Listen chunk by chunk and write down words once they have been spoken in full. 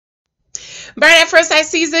Married at First Sight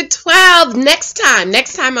season 12. Next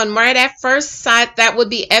time on Married at First Sight, that would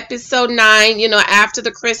be episode 9. You know, after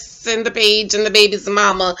the Chris and the Paige and the baby's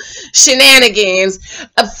mama shenanigans.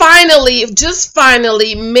 Finally, just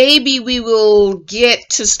finally, maybe we will get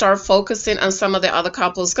to start focusing on some of the other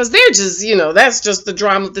couples, because they're just, you know, that's just the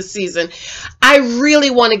drama of the season. I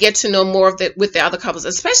really want to get to know more of it with the other couples,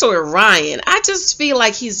 especially with Ryan. I just feel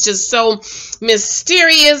like he's just so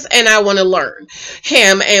mysterious, and I want to learn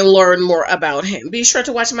him and learn more about him. Be sure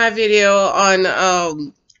to watch my video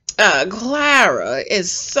on Clara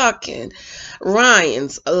is sucking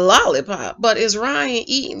Ryan's lollipop, but is Ryan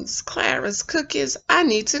eating Clara's cookies? I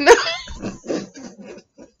need to know.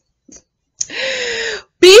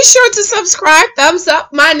 Be sure to subscribe, thumbs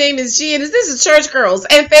up. My name is Janice. This is Church Girls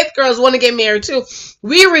and Faith Girls Want to Get Married Too.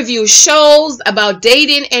 We review shows about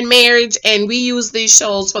dating and marriage, and we use these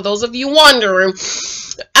shows, for those of you wondering,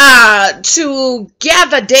 to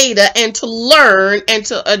gather data and to learn and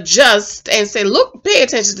to adjust and say, look, pay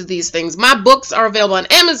attention to these things. My books are available on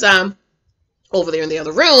Amazon over there in the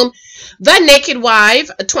other room. The Naked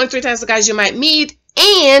Wife, 23 Types of Guys You Might Meet,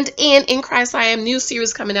 and in Christ I Am, new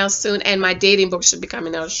series coming out soon, and my dating book should be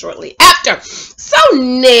coming out shortly after. So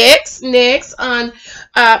next on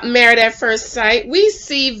Married at First Sight, we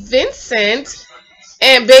see Vincent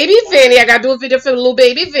and baby Vinny. I gotta do a video for little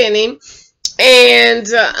baby Vinny and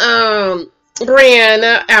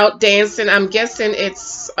Brianna out dancing. I'm guessing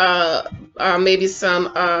it's maybe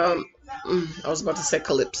some I was about to say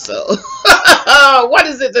calypso. What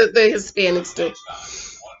is it that the Hispanics do?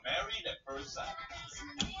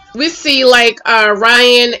 We see like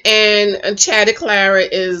Ryan and Chatty Clara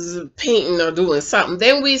is painting or doing something.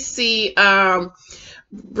 Then we see Brianna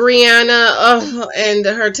and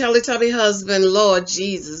her Teletubby husband. Lord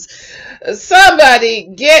Jesus.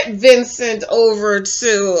 Somebody get Vincent over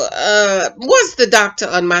to what's the doctor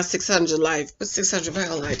on my 600 life, but 600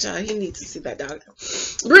 pound life, child. He needs to see that doctor.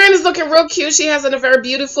 Brianna's looking real cute. She has on a very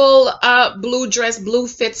beautiful blue dress. Blue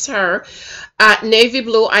fits her. Navy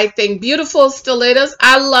blue, I think. Beautiful stilettos.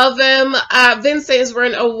 I love him. Vincent is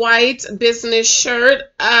wearing a white business shirt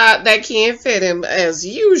that can't fit him as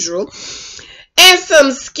usual. And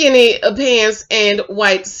some skinny pants and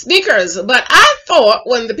white sneakers. But I thought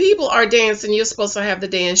when the people are dancing, you're supposed to have the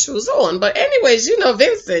dance shoes on. But anyways, you know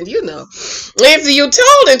Vincent, you know. If you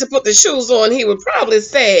told him to put the shoes on, he would probably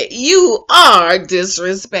say, you are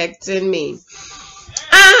disrespecting me.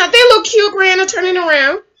 They look cute, Brianna turning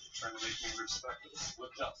around.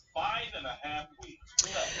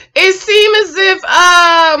 It seems as if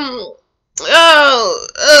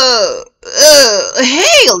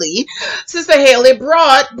Haley, Sister Haley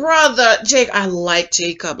brought brother Jake. I like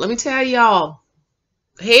Jacob. Let me tell y'all,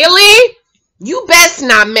 Haley, you best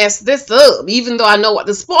not mess this up, even though I know what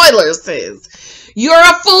the spoiler says. You're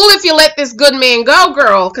a fool if you let this good man go,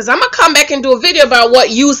 girl, because I'm gonna come back and do a video about what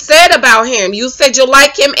you said about him. You said you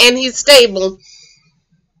like him and he's stable,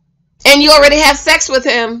 and you already have sex with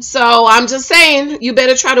him. So I'm just saying, you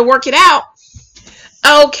better try to work it out.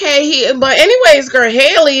 Okay, but anyways, girl,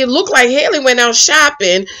 Haley, it looked like Haley went out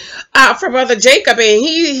shopping for brother Jacob,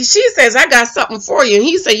 and she says, I got something for you. And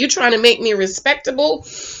he said, you trying to make me respectable?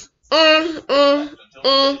 Why?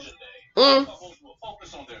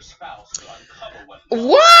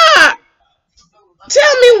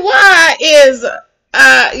 Tell me why is,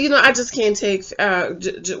 you know, I just can't take,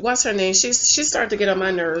 what's her name? She started to get on my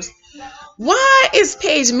nerves. Why is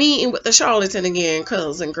Paige meeting with the charlatan again,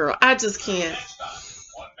 cousin girl? I just can't.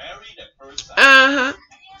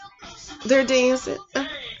 They're dancing.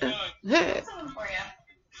 Hey.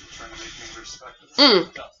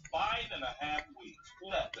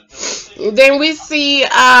 Then we see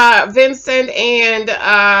Vincent and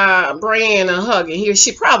Brianna hugging.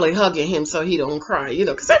 She probably hugging him so he don't cry, you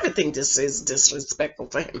know, because everything just is disrespectful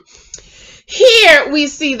for him. Here we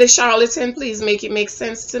see the charlatan. Please make it make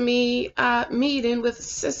sense to me. Meeting with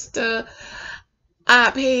Sister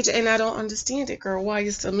Paige, and I don't understand it, girl. Why are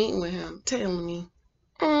you still meeting with him? Tell me.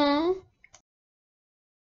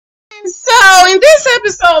 So in this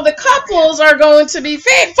episode, the couples are going to be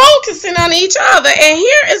focusing on each other, and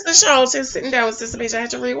here is the charlatan sitting down with Sister Paige. I had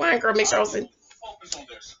to rewind, girl. Make sure I was in.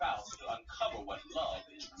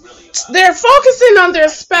 They're focusing on their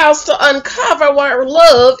spouse to uncover what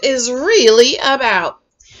love is really about.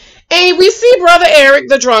 And we see Brother Eric,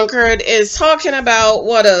 the drunkard, is talking about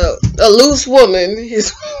what a loose woman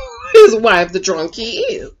his wife, the drunkie,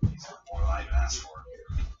 is.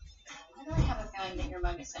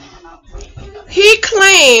 He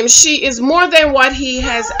claims she is more than what he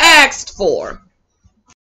has asked for.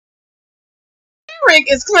 Eric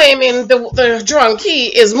is claiming the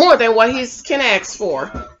drunkie is more than what he can ask for.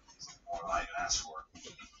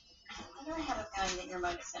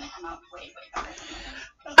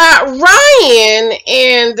 Ryan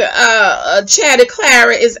and Chatty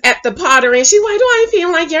Clara is at the pottery, and why do I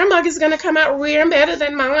feel like your mug is gonna come out way better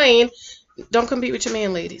than mine? Don't compete with your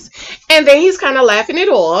man, ladies. And then he's kind of laughing it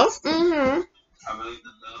off. I believe the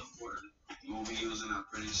love word we'll be using that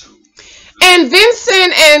pretty soon. And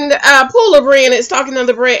Vincent and Paula Brianna is talking to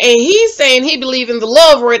the Brianna, and he's saying he believes in the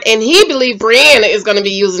love word, and he believes Brianna is going to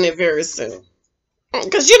be using it very soon.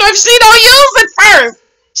 Because, you know, if she don't use it first,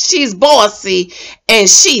 she's bossy, and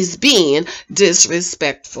she's being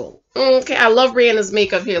disrespectful. Okay, I love Brianna's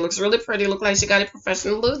makeup here. Looks really pretty. Look like she got it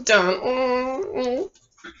professionally done.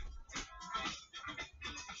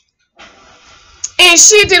 And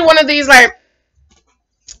she did one of these, like,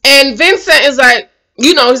 and Vincent is like,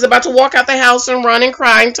 you know, he's about to walk out the house and run and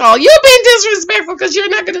cry and tall. You're being disrespectful because you're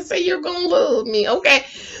not going to say you're going to love me, okay?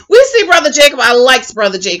 We see Brother Jacob. I like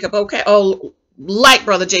Brother Jacob, okay? Oh, like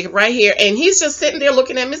Brother Jacob right here. And he's just sitting there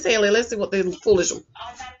looking at Miss Haley. Let's see what the foolish one.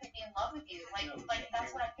 I got to be in love with you. Like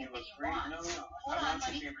that's what I think that you want. Hold on,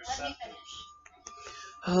 let me finish.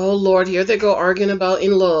 Oh, Lord, here they go arguing about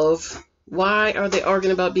in love. Why are they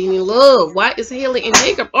arguing about being in love? Why is Haley and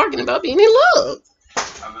Jacob arguing about being in love?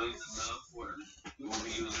 I believe the love word we'll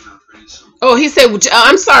be using it pretty soon. Oh, he said,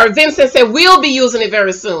 I'm sorry. Vincent said we'll be using it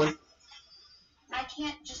very soon. I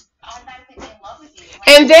can't just automatically be in love with you.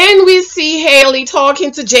 And then we see Haley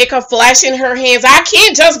talking to Jacob, flashing her hands. I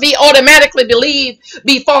can't just be automatically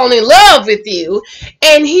be falling in love with you.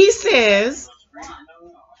 And he says,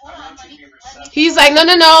 he's like,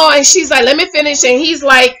 no. And she's like, let me finish. And he's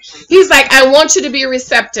like, I want you to be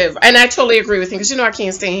receptive. And I totally agree with him because, you know, I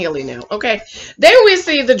can't stand Haley now. Okay. Then we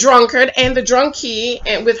see the drunkard and the drunkie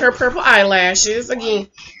and with her purple eyelashes again.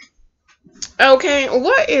 Okay.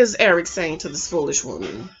 What is Eric saying to this foolish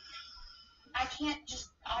woman? I can't just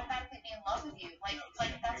automatically be in love with you.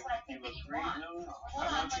 Like that's what I think that you want. Hold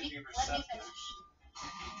on, let me finish.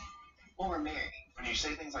 Well, we're married. When you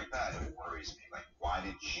say things like that, it worries me. Like, why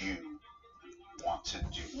did you want to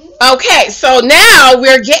do? Okay, so now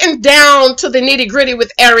we're getting down to the nitty gritty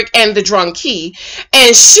with Eric and the drunkie,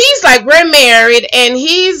 and she's like, "We're married," and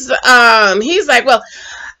he's like, "Well,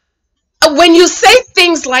 when you say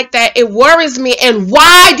things like that, it worries me. And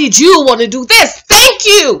why did you want to do this? Thank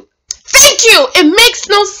you, thank you. It makes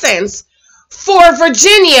no sense." For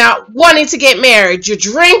Virginia wanting to get married. You're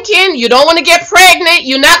drinking, you don't want to get pregnant,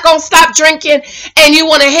 you're not going to stop drinking, and you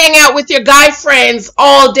want to hang out with your guy friends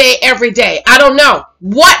all day, every day. I don't know.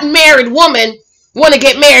 What married woman want to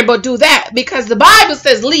get married but do that? Because the Bible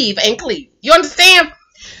says leave and cleave. You understand?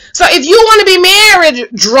 So if you want to be married,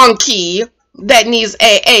 drunkie, that needs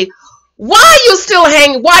AA, why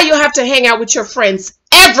you have to hang out with your friends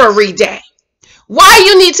every day? Why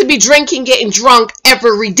you need to be drinking, getting drunk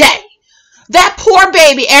every day? That poor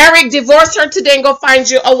baby. Eric, divorced her today and go find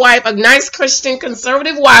you a wife, a nice Christian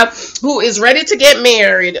conservative wife who is ready to get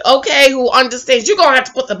married, okay, who understands. You're going to have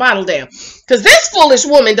to put the bottle down. Because this foolish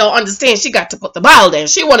woman don't understand she got to put the bottle down.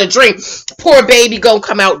 She want to drink. Poor baby going to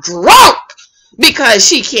come out drunk because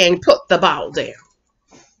she can't put the bottle down.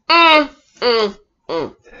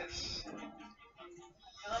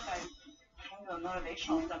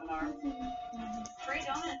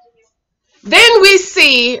 Then we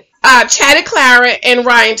see Chatty Clara and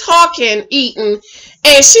Ryan talking, eating,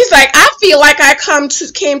 and she's like, I feel like I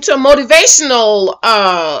came to a motivational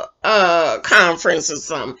conference or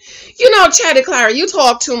something. You know, Chatty Clara, you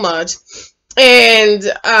talk too much, and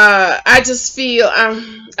I just feel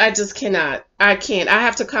I just cannot. I can't. I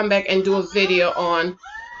have to come back and do a video on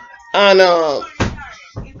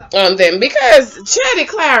them because Chatty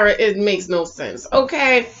Clara, it makes no sense.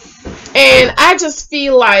 Okay, and I just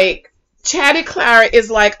feel like Chatty Clara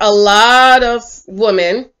is like a lot of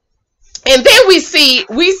women. And then we see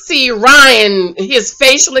Ryan, his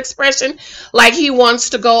facial expression, like he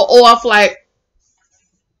wants to go off, like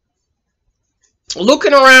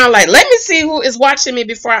looking around like, let me see who is watching me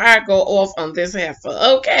before I go off on this heifer.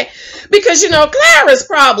 Okay, because, you know, Clara's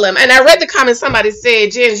problem, and I read the comment, somebody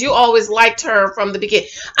said, Jens, you always liked her from the beginning.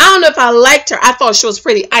 I don't know if I liked her. I thought she was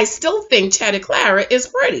pretty. I still think Chatty Clara is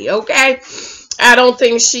pretty. Okay, I don't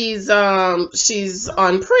think she's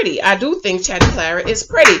unpretty. I do think Chatty Clara is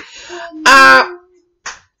pretty.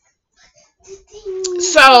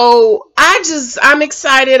 So I'm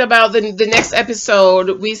excited about the next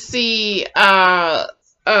episode. We see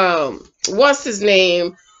what's his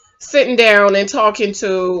name sitting down and talking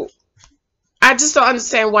to. I just don't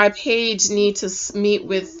understand why Paige needs to meet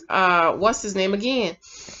with what's his name again.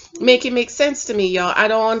 Make it make sense to me, y'all. I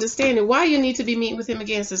don't understand it. Why you need to be meeting with him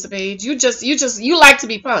again, Sister Paige? You like to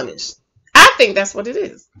be punished. I think that's what it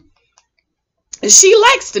is. She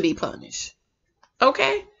likes to be punished.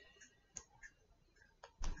 Okay.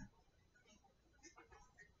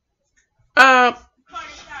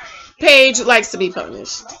 Paige likes to be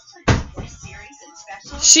punished.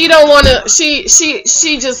 She don't want to.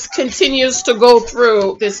 She just continues to go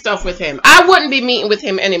through this stuff with him. I wouldn't be meeting with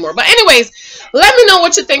him anymore. But anyways, let me know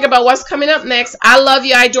what you think about what's coming up next. I love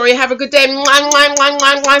you. I adore you. Have a good day. Mwah, mwah, mwah,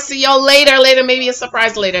 mwah, mwah. See y'all later. Maybe a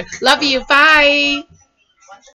surprise later. Love you. Bye.